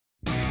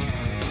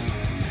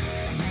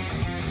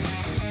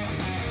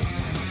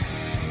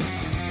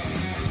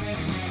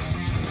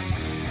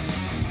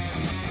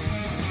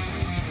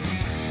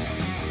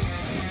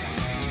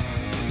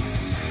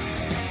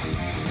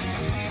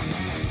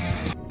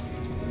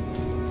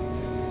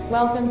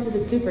Welcome to the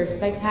super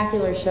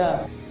spectacular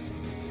show.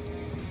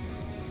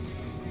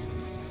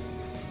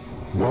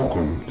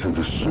 Welcome to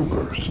the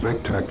super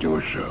spectacular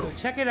show. So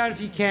check it out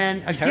if you can.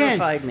 Again,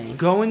 Terrified me.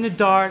 Go in the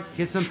dark,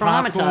 get some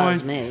popcorn.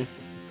 Traumatized me.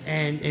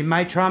 And it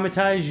might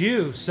traumatize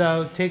you.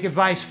 So take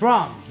advice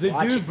from the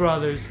Watch Dude it.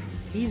 Brothers.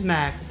 He's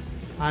Max.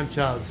 I'm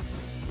Chubbs.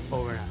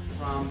 Over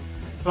and out.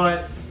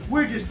 But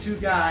we're just two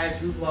guys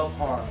who love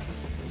horror.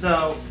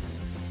 So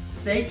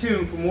stay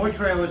tuned for more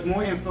trailers,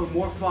 more info,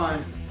 more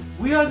fun.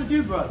 We are the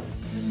Dude Brothers.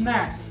 This is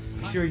Max.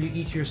 Be sure you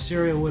eat your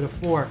cereal with a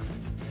fork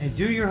and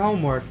do your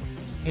homework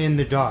in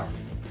the dark.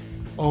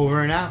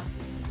 Over and out.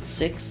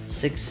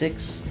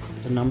 666,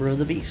 the number of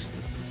the beast.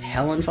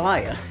 Hell and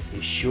Fire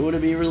is sure to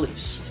be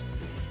released.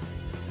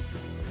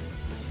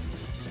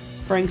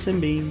 Franks and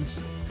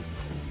beans.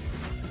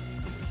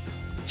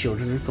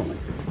 Children are coming.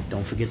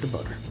 Don't forget the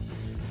butter.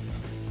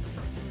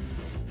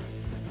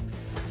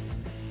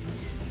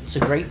 It's a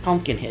great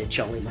pumpkin head,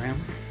 Charlie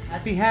Brown.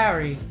 Happy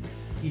Harry,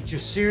 eat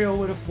your cereal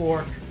with a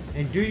fork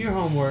and do your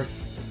homework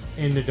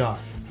in the dark.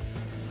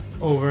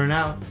 Over and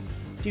out.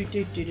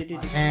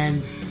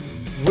 And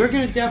we're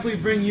going to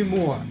definitely bring you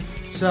more.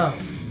 So,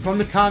 from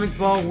the Comic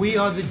Vault, we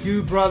are the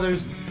Dude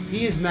Brothers.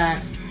 He is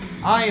Max.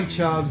 I am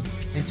Chubbs.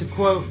 And to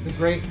quote the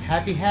great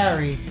Happy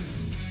Harry,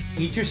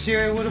 eat your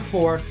cereal with a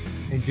fork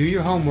and do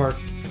your homework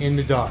in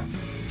the dark.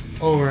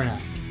 Over and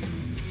out.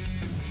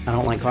 I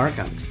don't like horror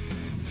comics.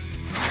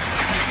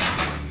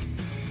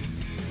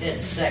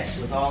 It's sex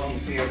with all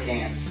these beer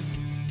cans.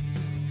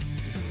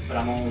 But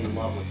I'm only in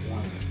love with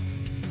one.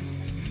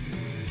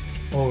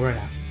 Over and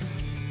out.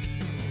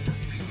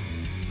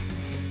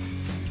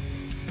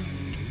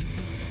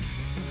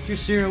 Eat your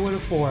cereal with a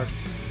fork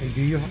and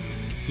do your...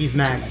 He's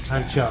Max.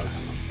 I'm Chubbs.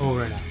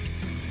 Over and out.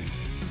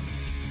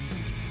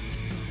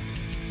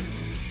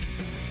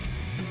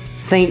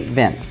 Saint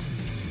Vince,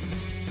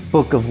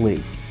 Book of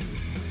Lee.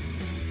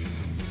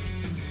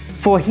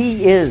 For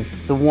he is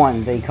the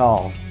one they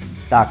call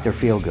Dr.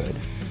 Feelgood.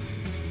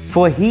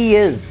 For he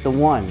is the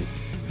one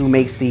who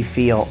makes thee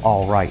feel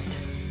all right.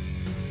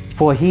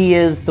 For he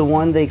is the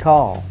one they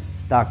call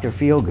Dr.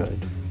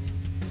 Feelgood.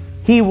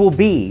 He will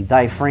be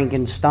thy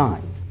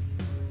Frankenstein.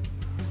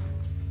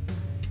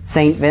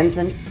 Saint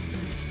Vincent,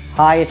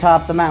 high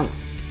atop the mountain.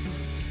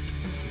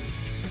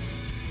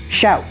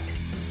 Shout,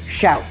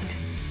 shout,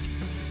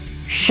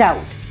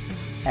 shout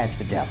at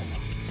the devil.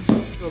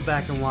 Go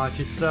back and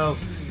watch it. So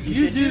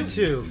you do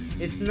too.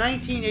 It's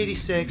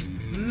 1986,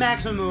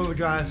 Maximum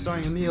Overdrive,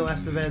 starring Emilio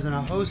Estevez and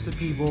a host of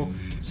people.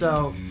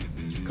 So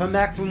come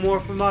back for more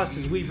from us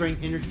as we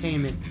bring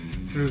entertainment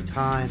through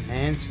time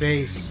and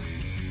space.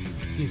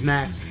 He's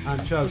Max. I'm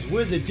Chubbs.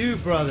 We're the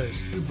Dude Brothers.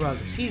 Dude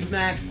Brothers. He's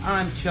Max.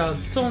 I'm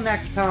Chubbs. Till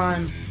next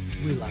time,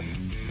 we love you.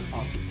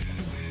 Awesome.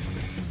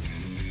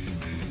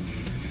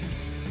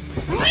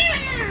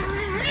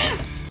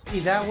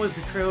 That was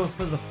the trailer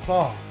for the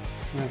fall.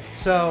 Right.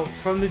 So,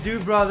 from the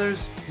Dude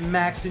Brothers,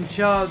 Max and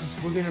Chubbs,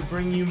 we're going to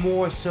bring you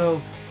more,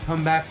 so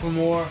come back for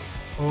more.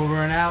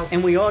 Over and out.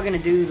 And we are going to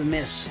do The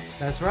Mist.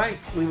 That's right.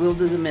 We will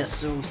do The Mist,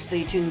 so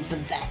stay tuned for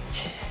that.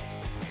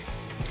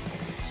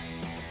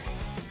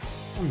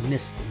 I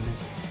miss The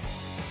Mist.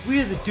 We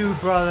are the Dude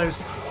Brothers.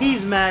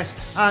 He's Max.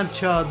 I'm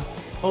Chubbs.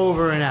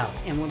 Over and out.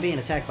 And we're being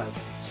attacked by...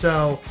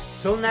 So,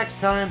 till next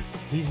time,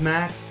 he's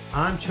Max.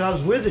 I'm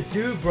Chubbs. We're the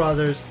Dude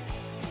Brothers.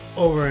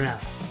 Over and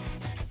out.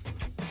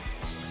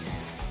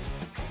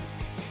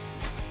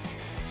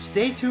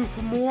 Stay tuned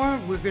for more.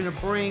 We're going to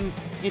bring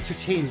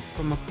entertainment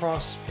from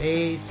across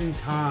space and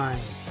time.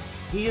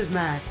 He is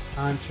Max.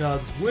 I'm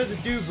Chubbs. We're the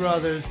Dude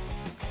Brothers.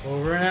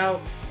 Over and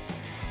out.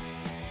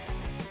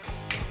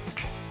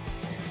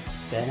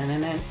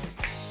 Da-na-na-na.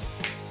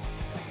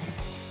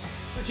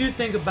 What you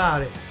think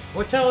about it?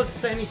 Or tell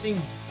us anything,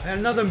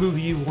 another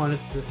movie you want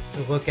us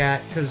to look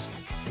at, because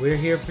we're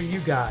here for you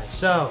guys.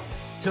 So,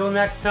 till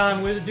next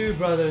time, we're the Dude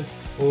Brothers.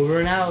 Over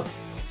and out.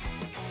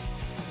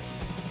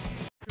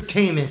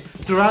 Entertainment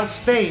throughout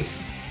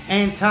space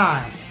and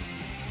time.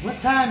 What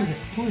time is it?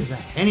 Who is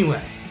that?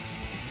 Anyway,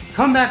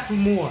 come back for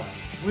more.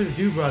 We're the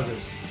Dude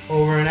Brothers.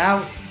 Over and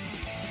out.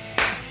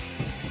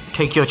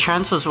 Take your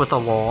chances with the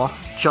law.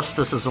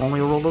 Justice is only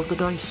a roll of the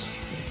dice.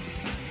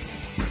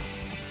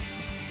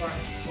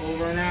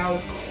 Over and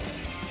out.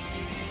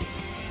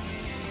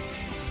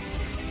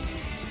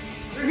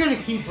 We're going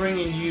to keep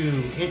bringing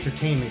you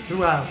entertainment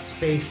throughout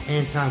space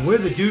and time. We're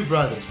the Dude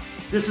Brothers.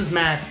 This is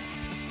Mac.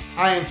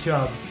 I am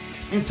Chubbs.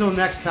 Until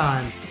next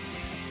time,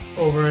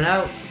 over and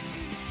out.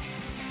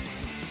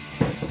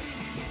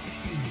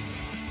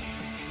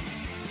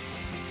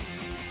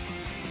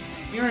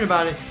 Hearing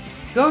about it,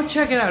 go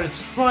check it out.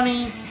 It's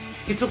funny.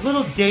 It's a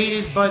little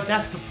dated, but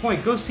that's the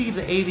point. Go see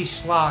the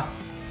 80s schlock.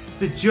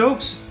 The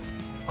jokes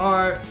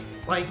are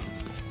like,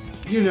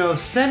 you know,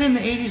 set in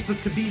the 80s, but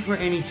could be for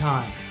any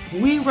time.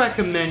 We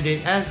recommend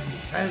it as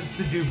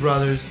the Dude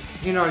Brothers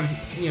in our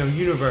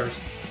universe,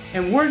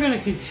 and we're going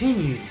to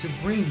continue to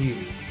bring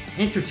you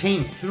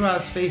entertainment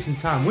throughout space and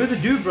time. We're the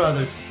Dude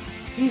Brothers.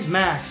 He's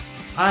Max.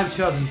 I'm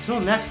Chubbs.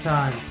 Until next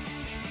time,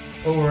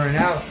 over and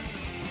out.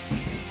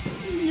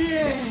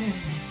 Yeah.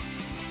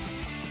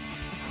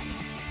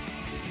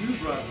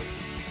 Brothers,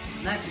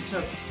 Max and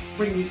Chubb,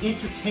 bringing you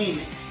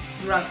entertainment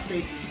throughout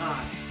space and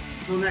time.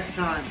 Until next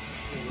time,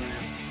 over and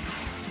out.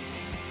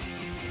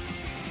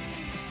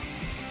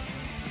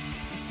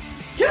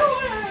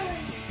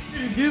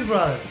 We're the Do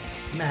Brothers,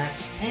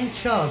 Max and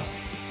Chubbs,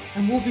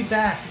 and we'll be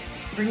back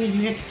bringing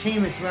you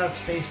entertainment throughout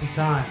space and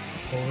time.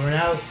 Over and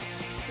out.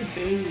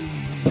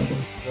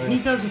 He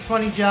does a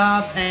funny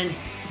job, and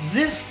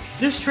this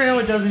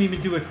trailer doesn't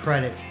even do it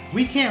credit.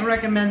 We can't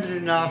recommend it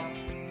enough.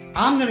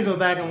 I'm gonna go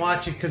back and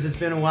watch it because it's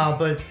been a while,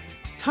 but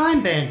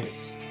Time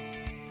Bandits,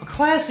 a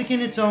classic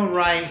in its own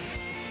right.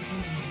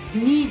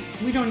 We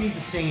don't need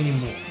to sing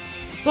anymore.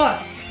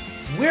 But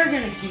we're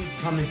gonna keep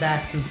coming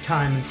back through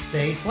time and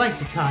space, like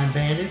the Time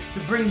Bandits, to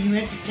bring you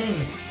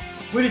entertainment.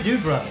 We're the Do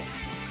Brothers.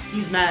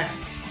 He's Max,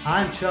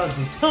 I'm Chubbs.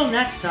 Until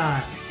next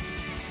time,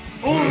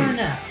 over and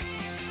out.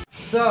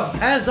 So,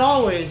 as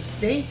always,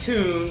 stay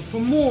tuned for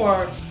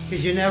more,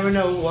 because you never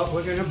know what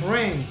we're gonna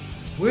bring.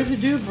 We're the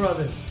Do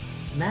Brothers,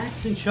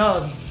 Max and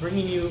Chubbs,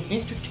 bringing you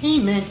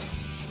entertainment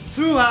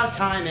throughout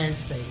time and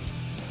space.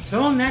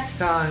 Till next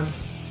time,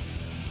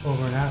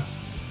 over and out.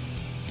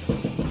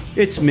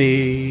 It's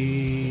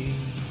me.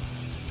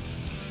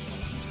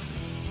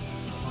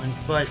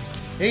 But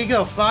there you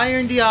go, Fire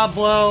and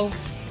Diablo.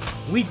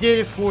 We did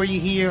it for you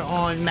here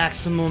on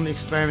Maximum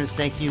Experiments.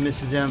 Thank you,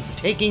 Mrs. M, for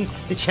taking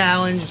the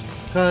challenge,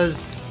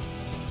 because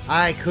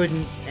I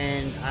couldn't,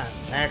 and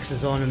Max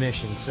is on a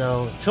mission.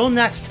 So, till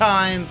next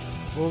time,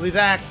 we'll be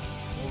back,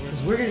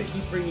 because we're going to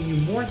keep bringing you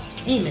more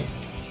entertainment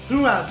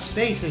throughout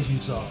space, as you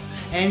saw,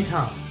 and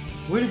time.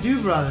 We're the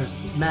Do Brothers.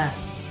 He's Max,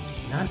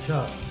 and I'm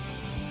Chubb.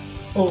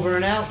 Over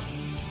and out.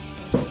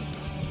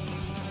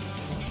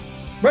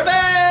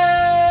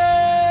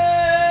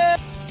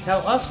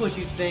 Tell us what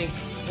you think,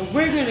 and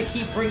we're going to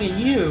keep bringing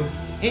you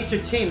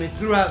entertainment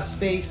throughout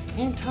space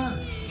and time.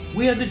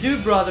 We are the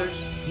Do Brothers.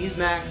 He's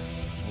Max,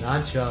 and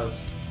I'm Chubb.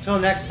 Till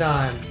next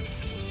time,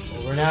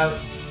 over and out.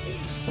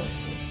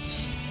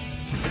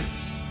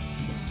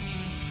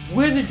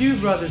 We're the Do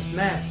Brothers,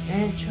 Max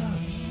and Chubb.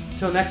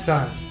 Till next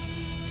time,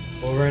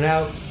 over and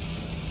out.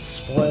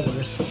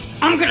 Spoilers.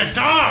 I'm gonna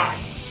die!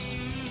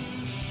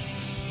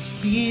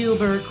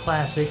 Spielberg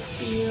classic.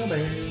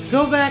 Spielberg.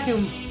 Go back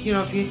and,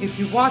 if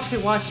you watched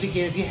it, watch it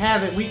again. If you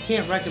haven't, we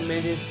can't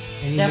recommend it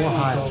anymore.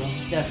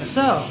 Definitely.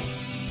 So,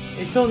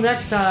 until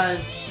next time,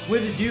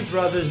 we're the Do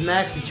Brothers,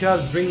 Max and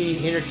Chubbs, bringing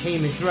you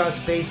entertainment throughout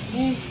space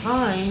and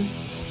time.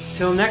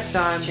 Till next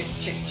time,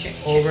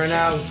 over and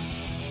out.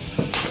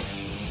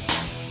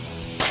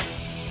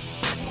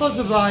 Close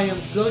the volume,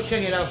 go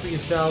check it out for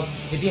yourself.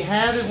 If you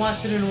haven't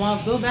watched it in a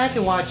while, go back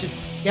and watch it.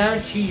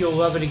 Guarantee you'll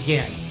love it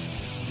again.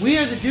 We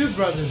are the Do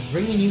Brothers,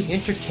 bringing you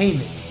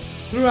entertainment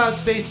throughout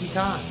space and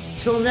time.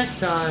 Till next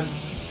time,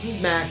 he's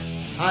Max,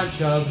 I'm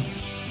Chubb.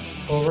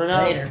 Over and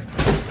out. Later.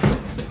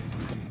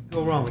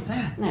 Go wrong with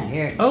that. Nah,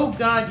 here. Oh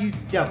God, You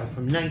Devil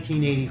from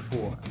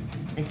 1984.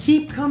 And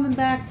keep coming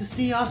back to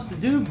see us, the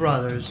Do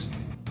Brothers.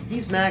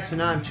 He's Max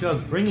and I'm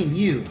Chubbs, bringing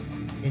you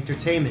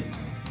entertainment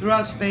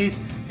throughout space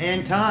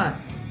and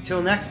time.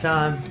 Till next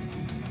time,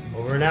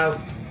 over and out.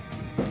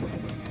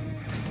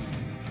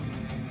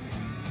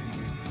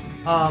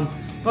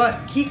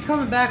 But keep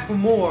coming back for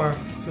more,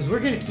 because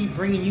we're going to keep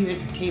bringing you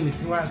entertainment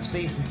throughout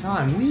space and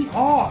time. We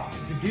are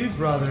the Do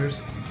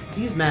Brothers.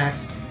 He's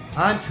Max.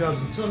 I'm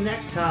Chubbs. Until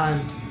next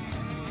time,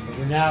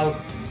 over and out.